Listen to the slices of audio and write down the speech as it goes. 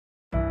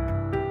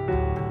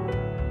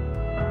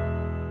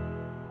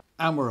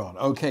And we're on.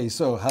 Okay,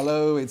 so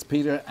hello, it's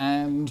Peter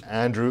and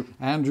Andrew.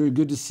 Andrew,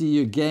 good to see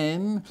you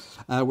again.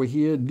 We're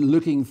here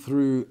looking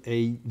through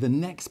the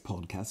next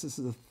podcast. This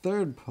is the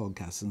third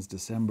podcast since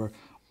December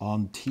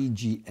on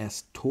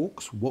TGS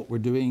Talks, what we're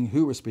doing,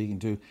 who we're speaking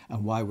to,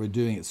 and why we're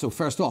doing it. So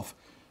first off,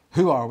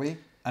 who are we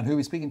and who are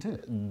we speaking to?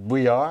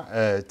 We are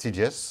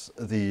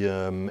TGS,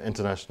 the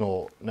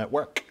international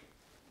network,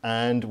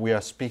 and we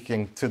are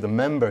speaking to the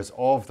members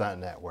of that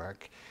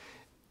network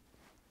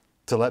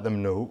to let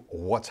them know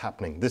what's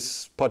happening.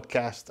 This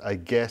podcast, I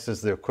guess, is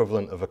the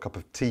equivalent of a cup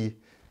of tea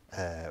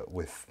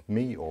with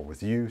me or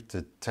with you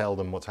to tell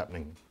them what's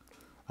happening.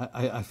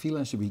 I feel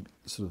I should be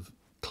sort of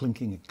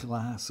clinking a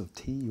glass of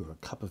tea or a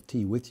cup of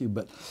tea with you,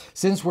 but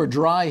since we're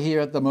dry here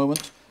at the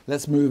moment,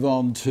 let's move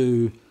on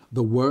to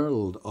the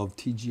world of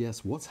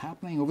TGS. What's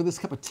happening over this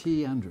cup of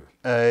tea, Andrew?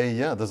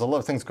 Yeah, there's a lot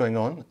of things going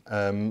on.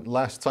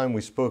 Last time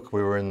we spoke,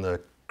 we were in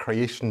the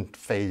creation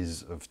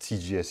phase of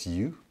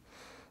TGSU.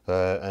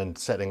 And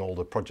setting all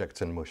the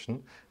projects in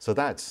motion. So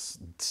that's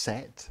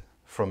set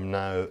from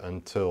now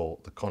until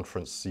the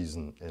conference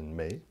season in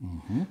May.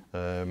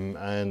 Mm-hmm.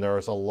 And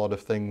there's a lot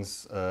of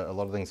things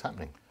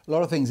happening. A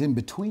lot of things in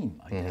between,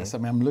 I guess. I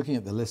mean, I'm looking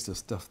at the list of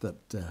stuff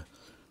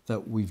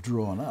that we've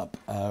drawn up.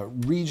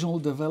 Regional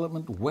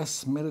development,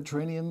 West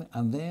Mediterranean,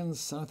 and then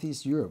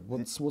Southeast Europe.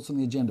 What's on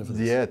the agenda for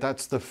this? Yeah,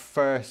 that's the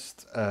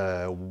first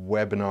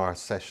webinar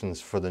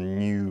sessions for the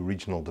new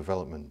regional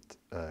development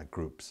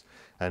groups.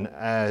 And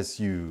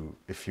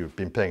if you've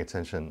been paying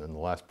attention in the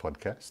last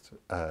podcast,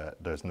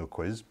 there's no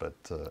quiz, but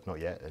not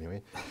yet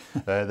anyway.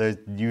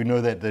 You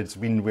know that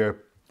we're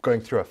going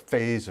through a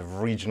phase of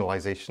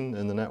regionalization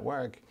in the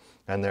network,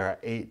 and there are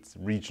 8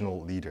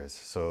 regional leaders.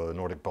 So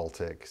Nordic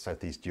Baltic,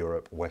 Southeast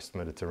Europe, West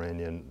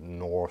Mediterranean,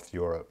 North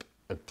Europe,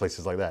 and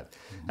places like that.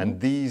 Mm-hmm.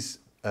 And these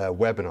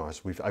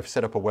webinars, I've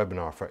set up a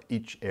webinar for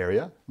each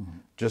area, mm-hmm.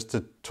 just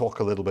to talk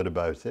a little bit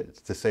about it,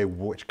 to say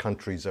which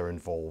countries are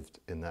involved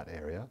in that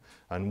area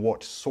and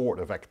what sort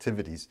of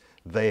activities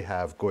they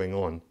have going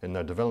on in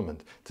their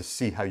development, to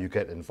see how you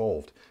get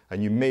involved.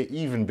 And you may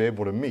even be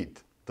able to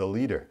meet the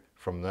leader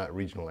from that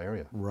regional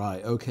area.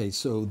 Right, okay,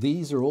 so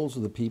these are also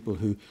the people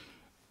who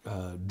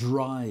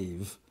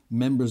drive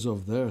members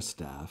of their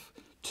staff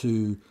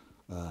to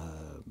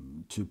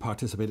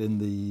participate in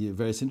the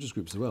various interest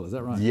groups as well, is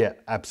that right? Yeah,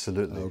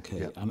 absolutely. Okay,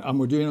 yeah. And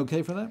we're doing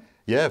okay for that?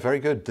 Yeah, very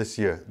good this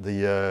year.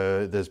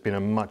 There's been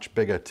a much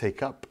bigger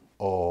take-up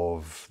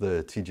of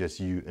the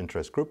TGSU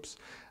interest groups.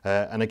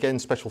 And again,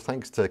 special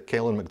thanks to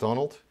Kaylin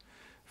McDonald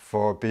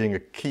for being a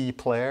key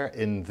player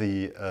in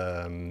the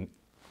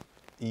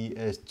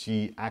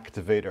ESG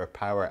Activator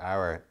Power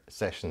Hour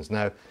sessions.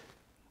 Now,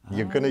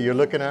 you're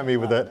looking at me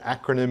with that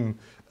acronym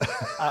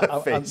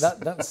face.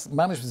 That's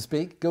managed to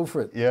speak. Go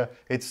for it. Yeah,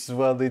 it's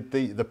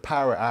the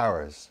Power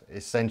Hours.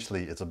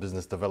 Essentially, it's a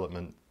business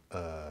development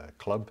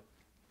club,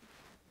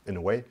 in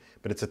a way,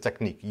 but it's a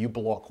technique. You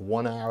block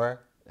 1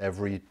 hour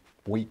every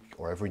week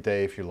or every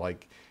day, if you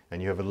like,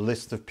 and you have a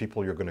list of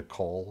people you're going to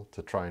call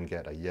to try and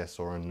get a yes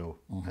or a no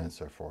mm-hmm.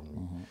 answer from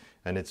them. Mm-hmm.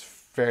 And it's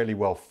fairly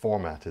well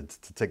formatted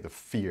to take the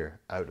fear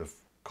out of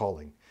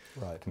calling.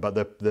 Right. But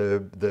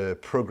the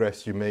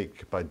progress you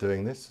make by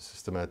doing this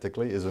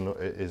systematically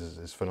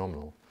is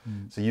phenomenal.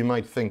 Mm. So you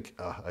might think,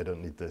 I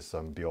don't need this,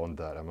 I'm beyond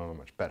that, I'm a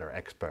much better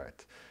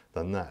expert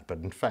than that. But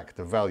in fact,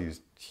 the value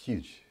is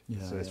huge.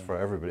 Yeah, so it's for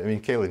everybody. I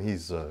mean, Kaylin,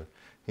 he's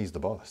the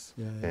boss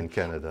in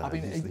Canada. I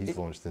mean, he's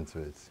launched into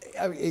it.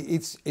 I mean,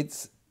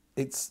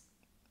 it's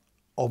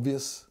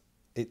obvious,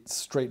 it's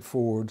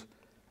straightforward,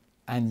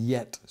 and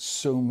yet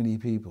so many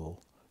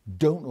people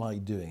don't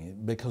like doing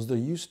it because they're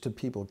used to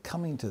people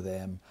coming to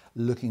them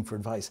looking for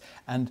advice.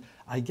 And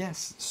I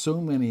guess so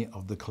many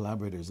of the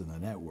collaborators in the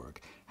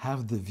network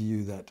have the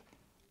view that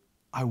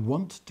I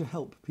want to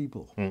help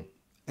people. Mm.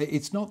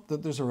 It's not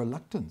that there's a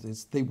reluctance,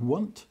 it's they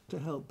want to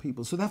help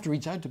people. So they have to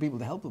reach out to people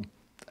to help them.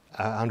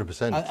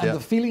 100%. And the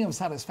feeling of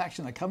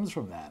satisfaction that comes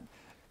from that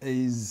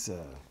is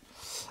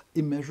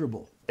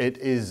immeasurable. It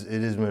is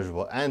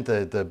measurable, and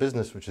the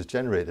business which is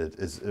generated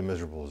is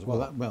immeasurable as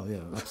well. Well, yeah,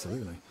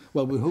 absolutely.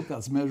 Well, we hope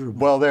that's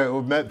measurable. Well,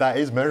 that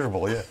is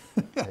measurable, yeah.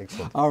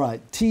 Excellent. All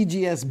right,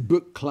 TGS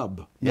Book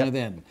Club. Yep. Now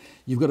then,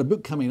 you've got a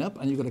book coming up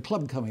and you've got a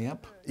club coming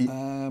up.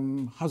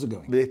 How's it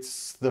going?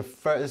 This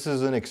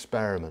is an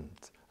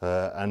experiment,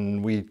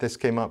 and this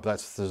came up.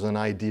 There's an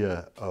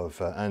idea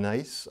of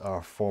Anais,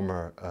 our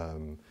former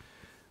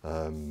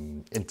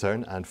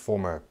intern and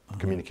former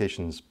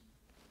communications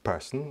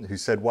person, who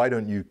said, why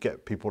don't you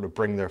get people to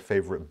bring their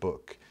favorite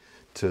book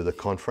to the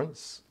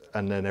conference,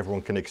 and then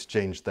everyone can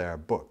exchange their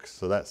books.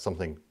 So that's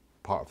something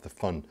part of the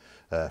fun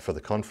for the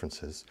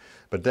conferences.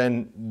 But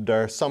then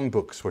there are some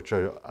books which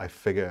I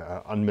figure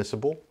are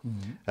unmissable,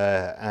 mm-hmm.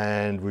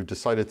 And we've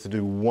decided to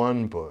do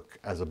one book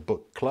as a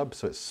book club.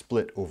 So it's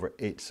split over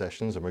 8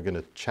 sessions, and we're going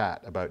to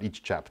chat about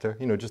each chapter,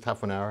 just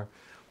half an hour,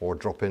 or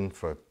drop in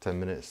for 10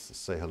 minutes to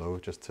say hello,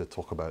 just to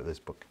talk about this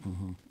book.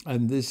 Mm-hmm.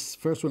 And this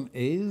first one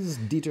is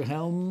Dieter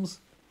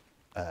Helm's?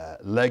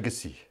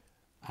 Legacy.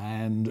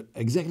 And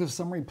executive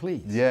summary,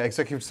 please. Yeah,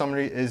 executive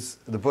summary is,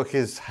 the book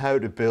is How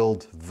to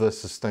Build the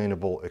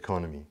Sustainable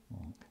Economy.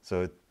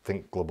 So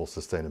think global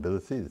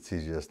sustainability, the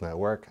TGS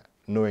network.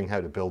 Knowing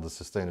how to build a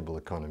sustainable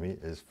economy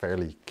is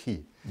fairly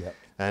key. Yep.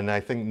 And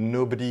I think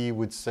nobody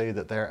would say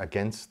that they're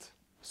against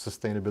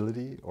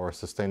sustainability or a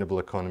sustainable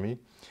economy.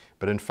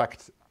 But in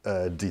fact,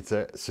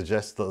 Dieter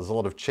suggests that there's a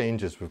lot of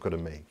changes we've got to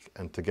make,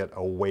 and to get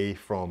away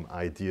from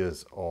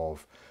ideas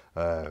of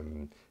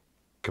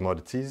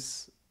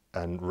commodities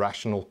and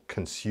rational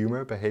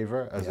consumer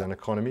behavior as an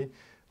economy,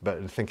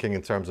 but thinking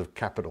in terms of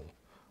capital.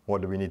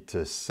 What do we need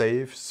to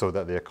save so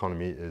that the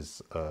economy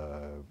is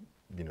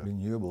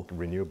renewable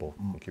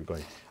and keep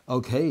going.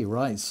 Okay,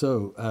 right.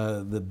 So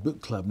the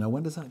book club, now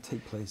when does that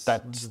take place?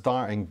 That's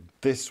starting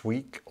this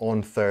week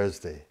on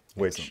Thursday,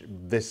 which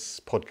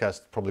this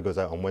podcast probably goes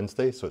out on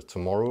Wednesday, so it's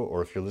tomorrow,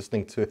 or if you're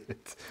listening to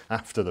it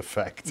after the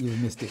fact,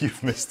 you've missed it.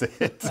 You've missed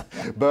it.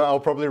 But I'll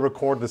probably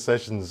record the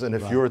sessions, and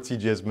if you're a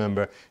TGS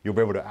member, you'll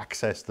be able to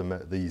access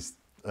these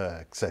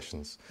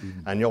sessions.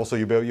 And you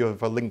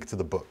have a link to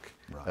the book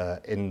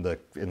in the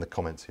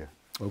comments here.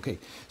 Okay,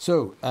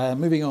 so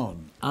moving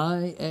on,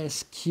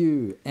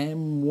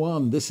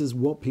 ISQM1, this is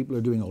what people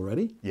are doing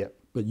already? Yep.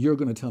 But you're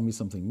going to tell me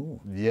something more.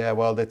 Yeah,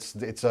 well,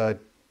 it's a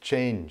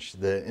change.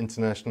 The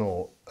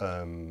international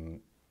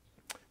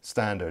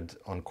standard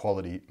on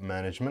quality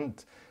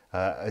management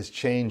has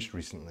changed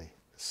recently.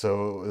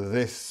 So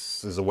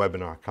this is a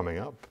webinar coming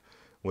up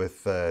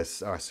with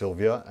our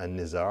Sylvia and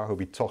Nizar, who'll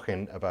be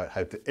talking about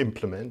how to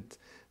implement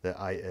the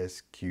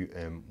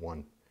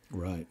ISQM1.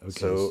 Right, okay.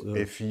 So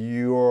if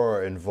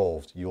you're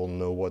involved, you'll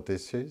know what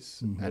this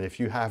is. And if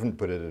you haven't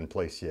put it in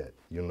place yet,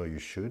 you'll know you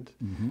should.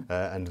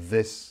 And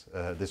this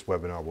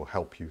webinar will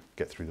help you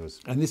get through those.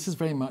 And this is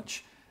very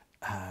much,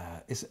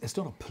 it's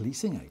not a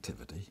policing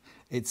activity.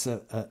 It's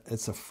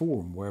a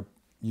forum where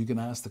you can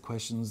ask the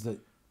questions that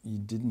you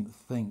didn't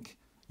think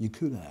you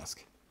could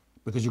ask,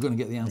 because you're going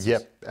to get the answers.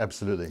 Yep,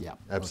 absolutely. Yeah,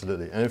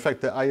 absolutely. Okay. And in fact,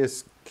 the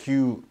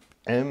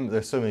ISQM,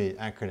 there's so many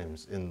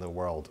acronyms in the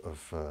world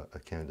of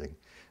accounting.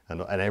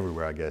 And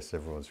everywhere, I guess,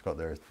 everyone's got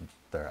their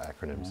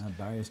acronyms. Yeah,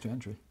 barriers to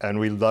entry. And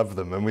we love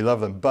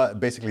them, But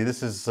basically,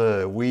 this is,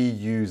 we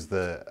use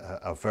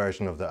a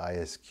version of the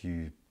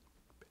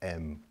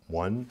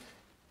ISQM1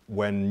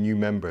 when new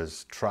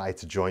members try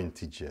to join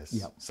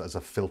TGS so as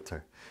a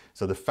filter.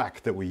 So the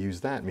fact that we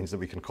use that means that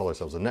we can call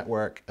ourselves a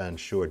network and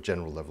show a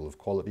general level of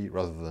quality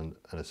rather than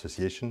an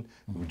association.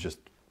 We just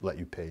let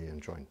you pay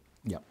and join.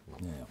 Yeah,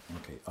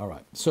 okay, all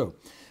right. So,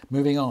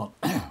 moving on.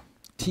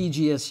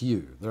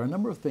 TGSU. There are a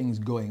number of things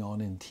going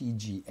on in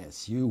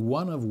TGSU,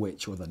 one of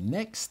which, or the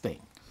next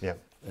thing,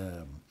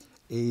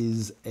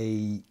 is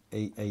a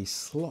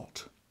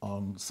slot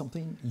on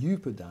something you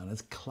put down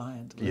as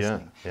client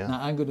listening. Now,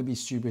 I'm going to be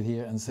stupid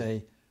here and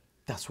say,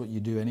 that's what you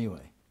do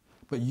anyway.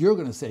 But you're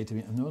going to say to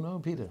me, no,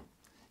 Peter,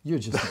 you're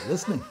just not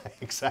listening.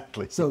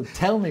 Exactly. So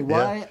tell me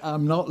why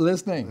I'm not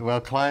listening.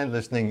 Well, client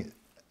listening,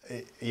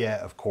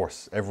 of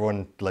course,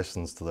 everyone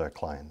listens to their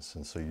clients,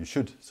 and so you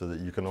should, so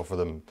that you can offer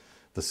them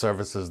the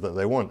services that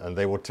they want, and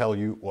they will tell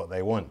you what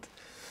they want.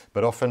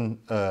 But often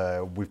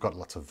we've got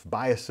lots of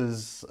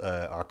biases.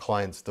 Our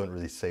clients don't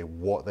really say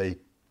what they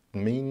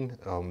mean,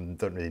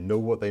 don't really know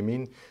what they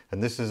mean.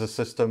 And this is a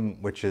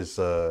system which is,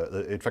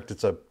 in fact,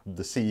 it's the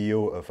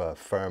CEO of a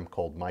firm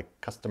called My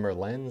Customer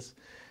Lens,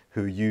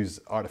 who use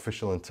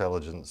artificial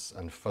intelligence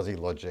and fuzzy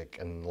logic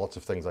and lots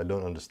of things I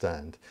don't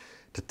understand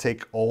to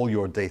take all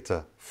your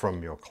data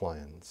from your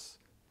clients,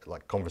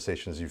 like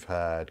conversations you've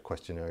had,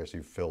 questionnaires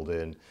you've filled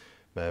in,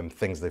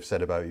 things they've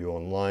said about you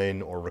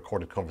online, or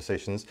recorded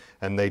conversations,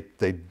 and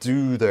they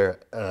do their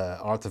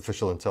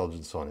artificial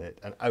intelligence on it,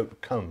 and out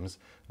comes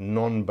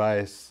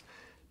non-biased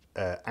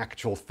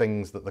actual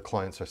things that the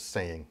clients are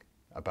saying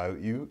about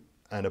you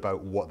and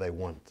about what they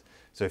want.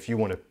 So if you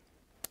want to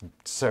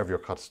serve your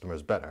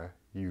customers better,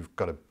 you've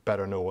got to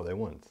better know what they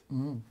want.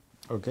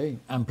 Okay,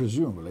 and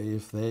presumably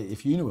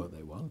if you know what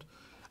they want,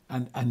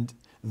 and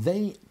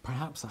they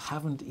perhaps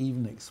haven't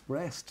even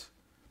expressed,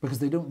 because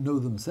they don't know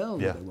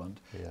themselves what they want,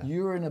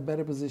 you're in a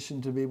better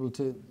position to be able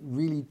to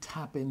really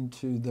tap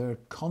into their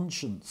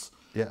conscience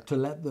to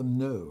let them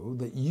know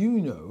that you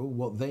know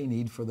what they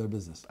need for their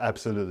business.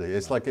 Absolutely.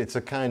 It's like it's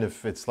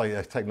like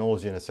a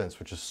technology in a sense,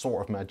 which is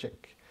sort of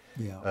magic.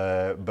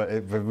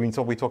 But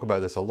we talk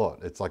about this a lot.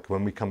 It's like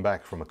when we come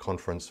back from a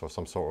conference or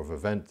some sort of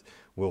event,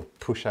 we'll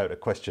push out a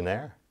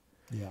questionnaire.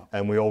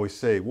 And we always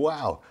say,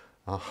 wow,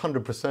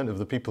 100% of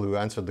the people who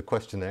answered the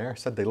questionnaire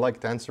said they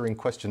liked answering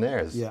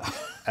questionnaires.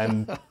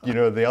 And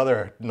the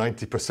other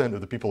 90% of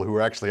the people who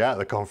were actually at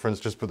the conference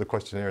just put the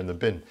questionnaire in the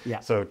bin.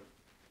 So,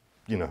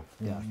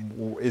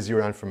 is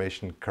your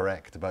information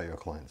correct about your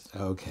clients?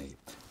 Okay.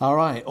 All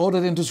right.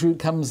 Audit Industry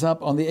comes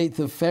up on the 8th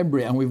of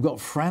February, and we've got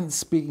France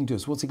speaking to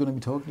us. What's he going to be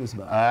talking to us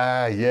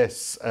about?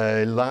 Yes.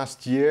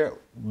 Last year,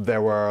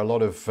 there were a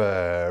lot of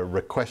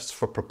requests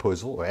for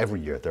proposal, or every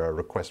year there are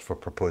requests for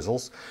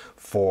proposals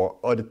for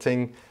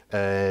auditing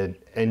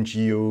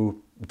NGO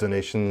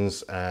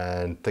donations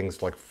and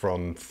things like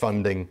from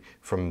funding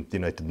from the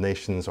United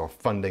Nations or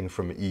funding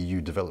from EU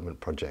development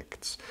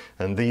projects.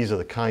 And these are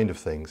the kind of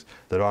things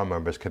that our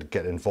members could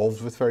get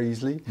involved with very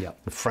easily. Yeah.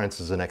 France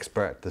is an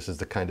expert. This is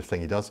the kind of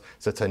thing he does.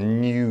 So it's a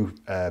new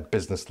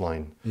business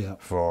line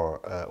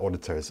for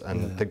auditors.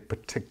 And I think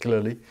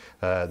particularly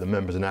the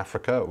members in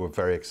Africa were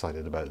very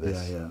excited about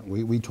this. Yeah,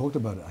 yeah. We talked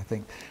about it, I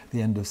think,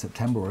 the end of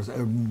September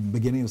or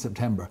beginning of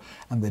September.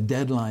 And the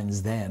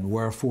deadlines then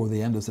were for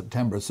the end of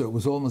September. So it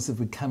was almost as if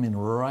we'd come in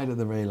right at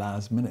the very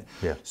last minute.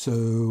 Yeah.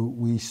 So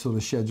we sort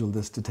of scheduled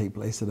this to take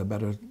place at a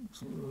better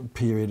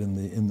period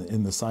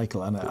in the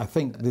cycle, and I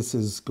think this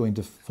is going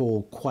to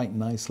fall quite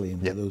nicely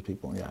into those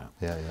people.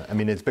 Yeah. I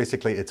mean,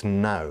 it's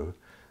now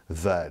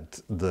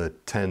that the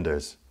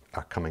tenders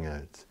are coming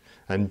out.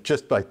 And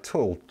just by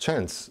total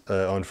chance,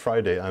 on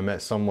Friday, I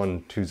met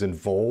someone who's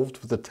involved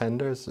with the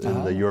tenders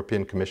in the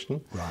European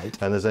Commission. Right.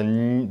 And there's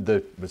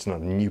it's not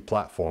a new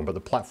platform, but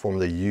the platform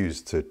they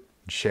use to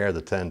share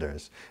the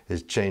tenders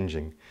is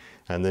changing.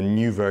 And the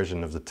new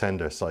version of the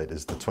tender site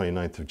is the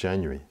 29th of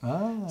January.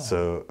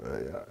 So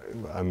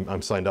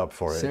I'm signed up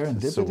for it.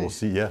 Serendipity. So we'll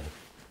see, yeah.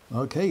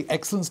 Okay,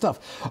 excellent stuff.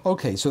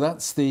 Okay, so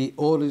that's the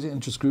Audit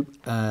Interest Group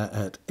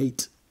on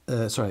the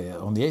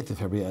 8th of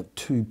February at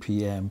 2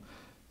 p.m.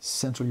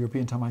 Central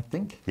European time, I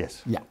think?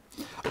 Yes. Yeah.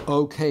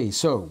 Okay,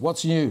 so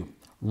what's new?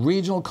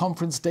 Regional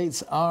conference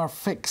dates are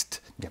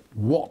fixed. Yep.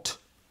 What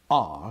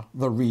are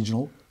the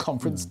regional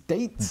conference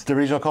dates? The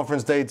regional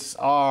conference dates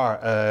are,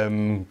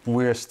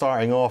 we're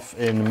starting off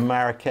in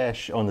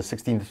Marrakech on the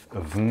 16th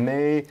of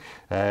May.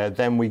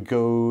 Then we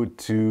go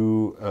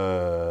to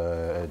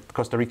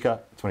Costa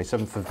Rica,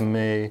 27th of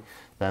May.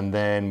 And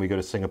then we go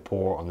to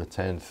Singapore on the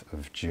 10th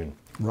of June.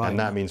 Right. And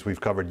that means we've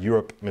covered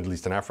Europe, Middle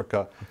East and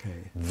Africa,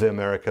 the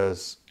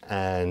Americas,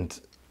 and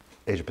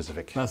Asia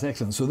Pacific. That's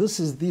excellent. So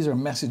these are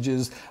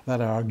messages that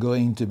are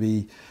going to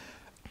be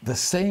the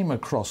same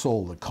across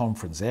all the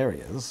conference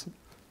areas,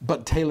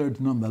 but tailored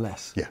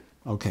nonetheless. Yeah.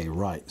 Okay,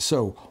 right.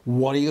 So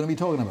what are you going to be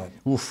talking about?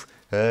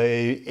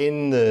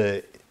 In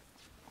the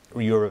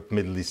Europe,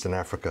 Middle East and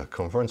Africa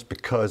conference,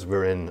 because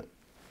we're in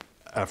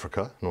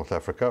Africa, North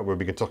Africa, we'll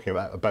be talking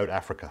about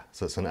Africa.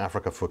 So it's an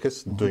Africa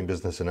focus, doing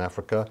business in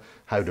Africa,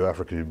 how do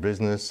Africa do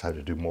business, how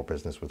to do more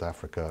business with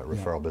Africa,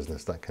 referral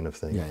business, that kind of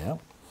thing.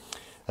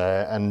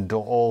 And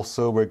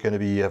also we're going to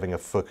be having a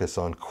focus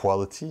on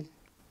quality.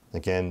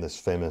 Again, this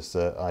famous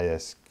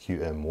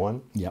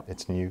ISQM1,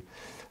 it's new.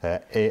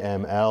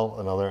 AML,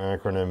 another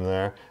acronym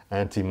there,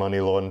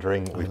 anti-money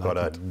laundering. We've got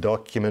a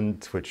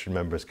document which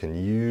members can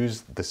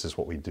use. This is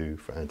what we do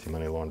for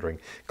anti-money laundering.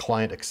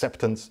 Client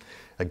acceptance.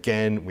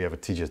 Again, we have a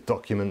TGS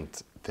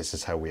document. This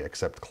is how we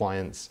accept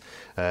clients.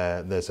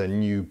 There's a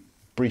new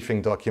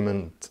briefing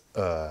document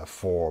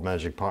for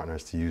managing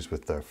partners to use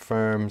with their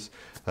firms.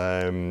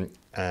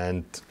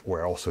 And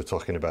we're also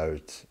talking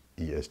about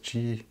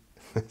ESG.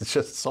 It's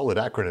just solid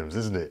acronyms,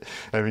 isn't it?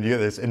 I mean, you get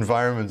this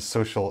environment,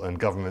 social and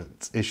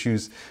government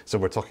issues. So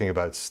we're talking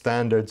about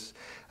standards,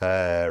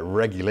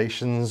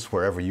 regulations,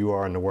 wherever you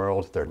are in the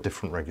world, there are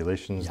different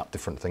regulations,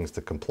 different things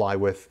to comply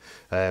with,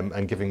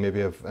 and giving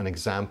maybe an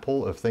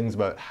example of things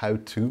about how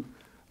to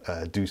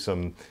do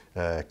some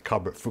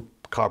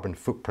carbon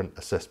footprint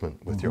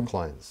assessment with your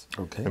clients.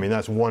 Okay. I mean,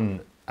 that's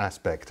one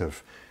aspect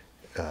of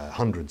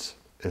hundreds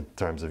in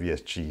terms of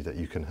ESG that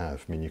you can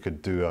have. I mean, you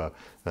could do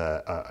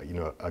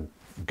a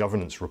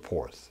governance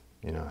report,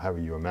 how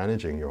you are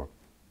managing your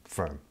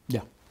firm.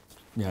 Yeah.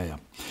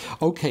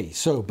 Okay,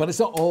 so, but it's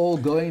not all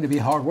going to be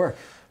hard work.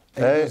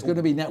 There's going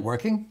to be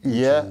networking,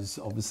 which is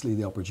obviously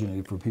the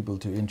opportunity for people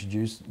to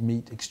introduce,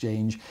 meet,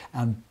 exchange,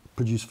 and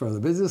produce further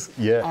business.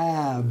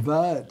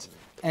 But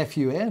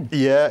FUN.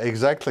 Yeah,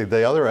 exactly.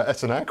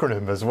 It's an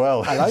acronym as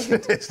well. I like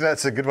it.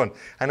 That's a good one.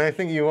 And I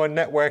think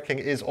networking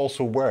is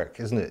also work,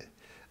 isn't it?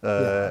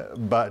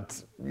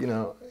 But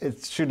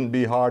it shouldn't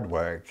be hard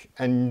work,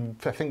 and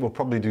I think we'll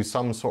probably do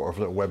some sort of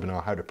little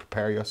webinar how to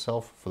prepare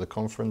yourself for the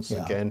conference.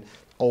 Again,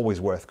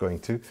 always worth going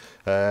to,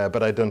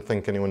 but I don't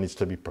think anyone needs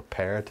to be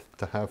prepared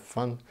to have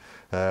fun.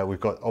 We've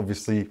got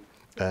obviously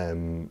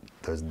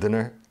there's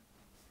dinner.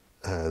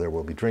 There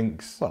will be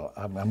drinks. Well,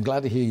 I'm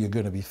glad to hear you're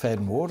going to be fed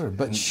and watered,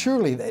 but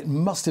surely it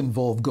must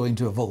involve going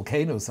to a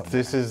volcano somewhere.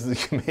 This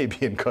is maybe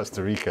in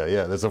Costa Rica,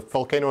 there's a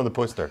volcano on the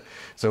poster,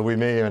 so we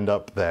may end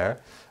up there.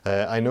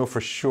 I know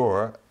for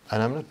sure,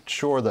 and I'm not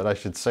sure that I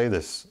should say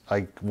this,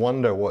 I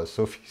wonder what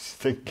Sophie's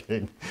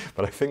thinking,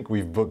 but I think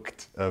we've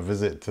booked a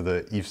visit to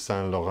the Yves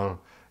Saint Laurent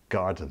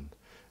garden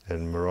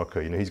in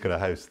Morocco. He's got a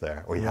house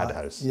there, or he had a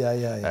house.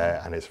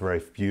 And it's a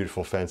very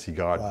beautiful, fancy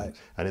garden,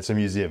 and it's a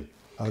museum.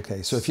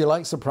 Okay, so if you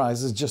like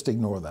surprises, just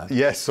ignore that.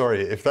 Yes,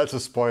 sorry, if that's a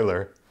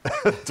spoiler,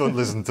 don't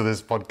listen to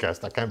this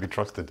podcast. I can't be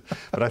trusted.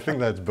 But I think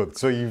that's booked.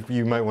 So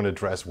you might want to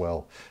dress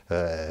well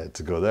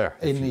to go there.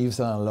 In Yves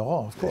Saint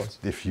Laurent, of course.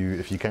 If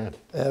you can.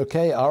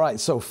 Okay, all right.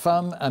 So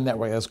fun and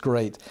network, that's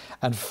great.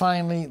 And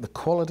finally, the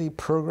quality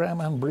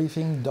program and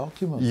briefing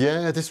document.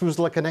 Yeah, this was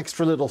like an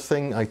extra little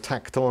thing I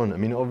tacked on. I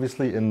mean,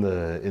 obviously in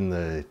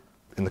the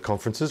in the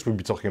conferences, we'd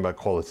be talking about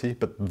quality,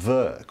 but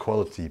the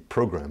quality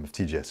program of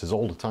TGS is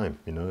all the time.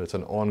 It's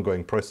an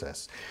ongoing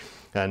process.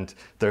 And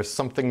there's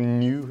something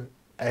new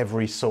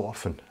every so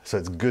often. So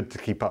it's good to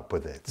keep up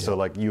with it. Yeah. So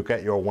like you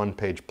get your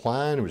one-page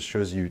plan, which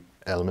shows you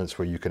elements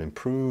where you can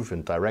improve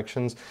and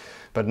directions.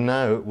 But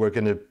now we're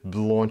going to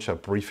launch a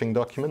briefing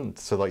document.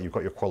 So like you've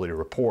got your quality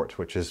report,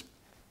 which is,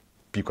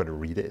 you've got to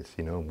read it,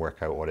 and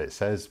work out what it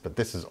says. But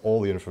this is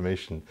all the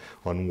information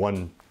on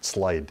one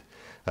slide.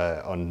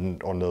 On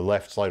the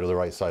left side or the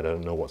right side, I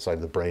don't know what side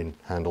of the brain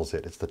handles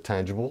it. It's the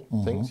tangible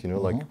things,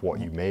 like what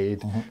you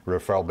made,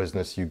 referral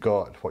business you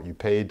got, what you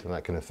paid, and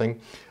that kind of thing.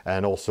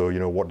 And also,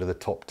 what do the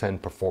top 10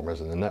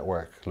 performers in the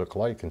network look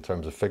like in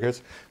terms of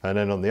figures? And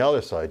then on the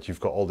other side, you've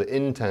got all the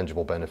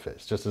intangible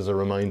benefits, just as a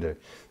reminder,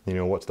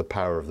 what's the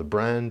power of the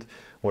brand?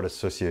 What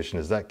association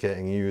is that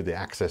getting you? The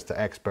access to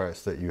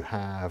experts that you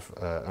have,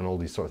 and all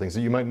these sort of things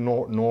that you might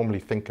not normally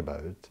think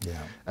about.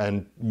 Yeah.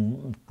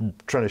 And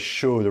trying to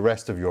show the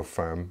rest of your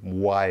firm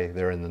why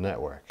they're in the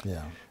network.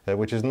 Yeah.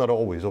 Which is not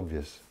always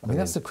obvious. I mean,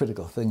 that's the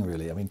critical thing,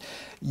 really. I mean,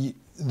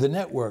 the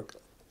network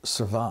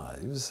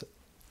survives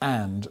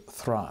and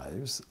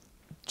thrives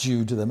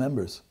due to the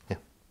members. Yeah.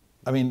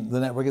 I mean, the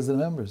network is the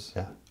members.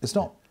 Yeah. It's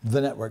not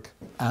the network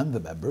and the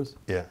members.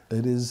 Yeah.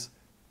 It is.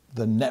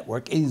 The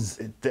network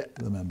is the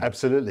member.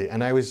 Absolutely,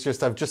 and I've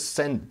just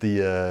sent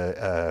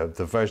the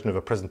version of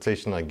a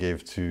presentation I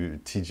gave to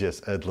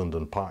TGS Edlund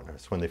and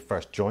Partners when they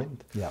first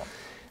joined. Yeah.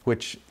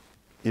 Which,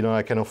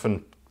 I can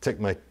often take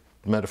my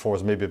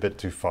metaphors maybe a bit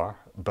too far,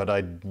 but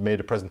I made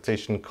a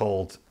presentation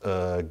called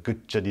Gucci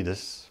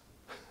Adidas,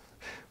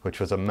 which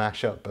was a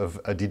mashup of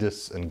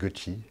Adidas and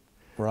Gucci.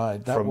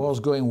 Right, that was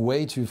going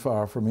way too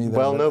far for me.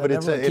 Well, no, but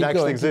it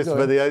actually exists.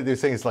 But the other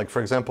thing is, like,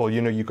 for example,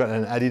 you've got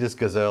an Adidas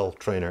Gazelle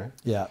trainer,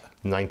 yeah,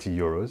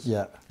 €90.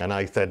 Yeah. And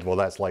I said, well,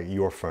 that's like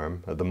your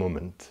firm at the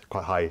moment,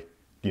 quite high,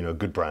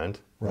 good brand,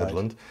 right.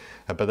 Midland.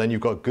 But then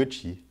you've got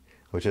Gucci,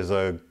 which is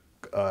a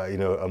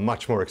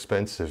much more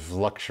expensive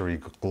luxury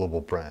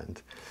global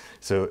brand.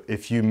 So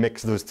if you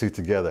mix those two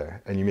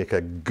together and you make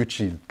a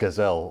Gucci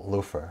Gazelle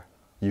loafer,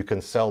 you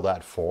can sell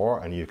that for,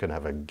 and you can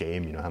have a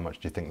game, how much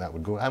do you think that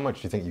would go? How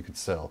much do you think you could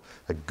sell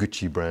a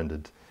Gucci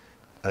branded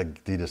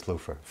Adidas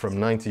loafer? From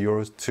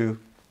 €90 to?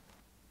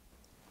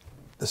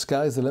 The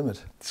sky's the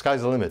limit. The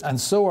sky's the limit. And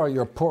so are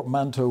your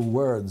portmanteau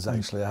words,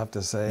 actually, I have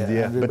to say.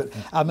 Yeah, Andrew, but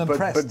I'm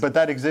impressed. But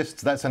that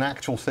exists, that's an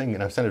actual thing,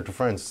 and I've sent it to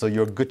friends. So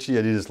your Gucci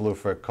Adidas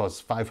loafer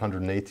costs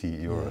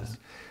 €580. Yeah.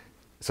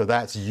 So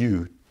that's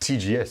you,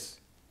 TGS,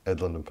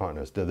 Edlund and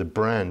Partners, the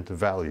brand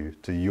value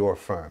to your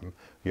firm.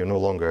 You're no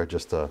longer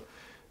just a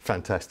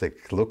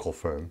fantastic local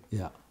firm.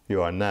 Yeah.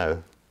 You are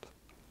now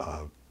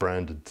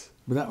branded.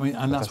 But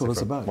that's what it's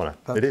about. Well,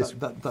 it is.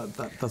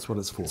 That's what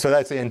it's for. So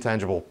that's the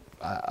intangible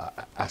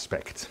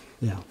aspect.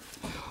 Yeah.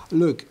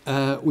 Look,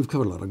 we've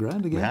covered a lot of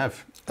ground again. We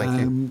have.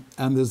 Thank you.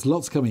 And there's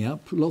lots coming up,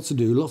 lots to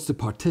do, lots to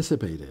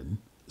participate in.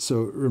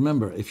 So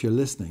remember, if you're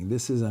listening,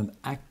 this is an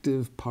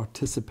active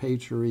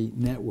participatory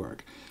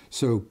network.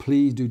 So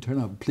please do turn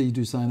up, please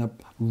do sign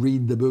up,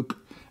 read the book,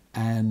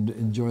 and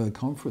enjoy the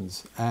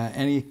conference.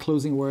 Any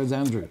closing words,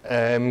 Andrew?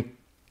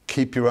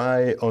 Keep your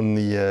eye on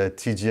the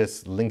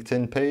TGS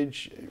LinkedIn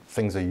page.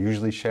 Things are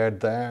usually shared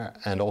there.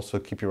 And also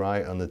keep your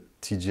eye on the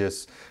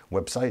TGS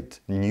website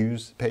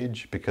news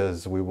page,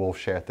 because we will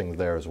share things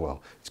there as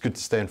well. It's good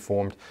to stay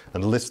informed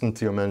and listen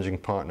to your managing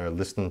partner,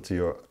 listen to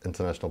your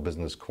international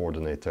business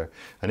coordinator.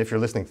 And if you're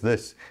listening to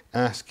this,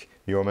 ask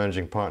your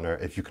managing partner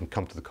if you can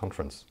come to the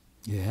conference.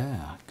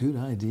 Yeah, good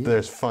idea.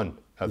 There's fun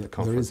at the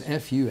conference. There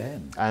is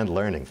FUN. And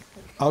learning.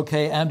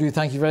 Okay, Andrew,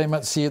 thank you very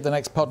much. See you at the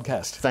next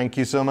podcast. Thank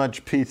you so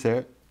much,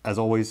 Peter. As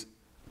always,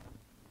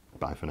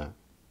 bye for now.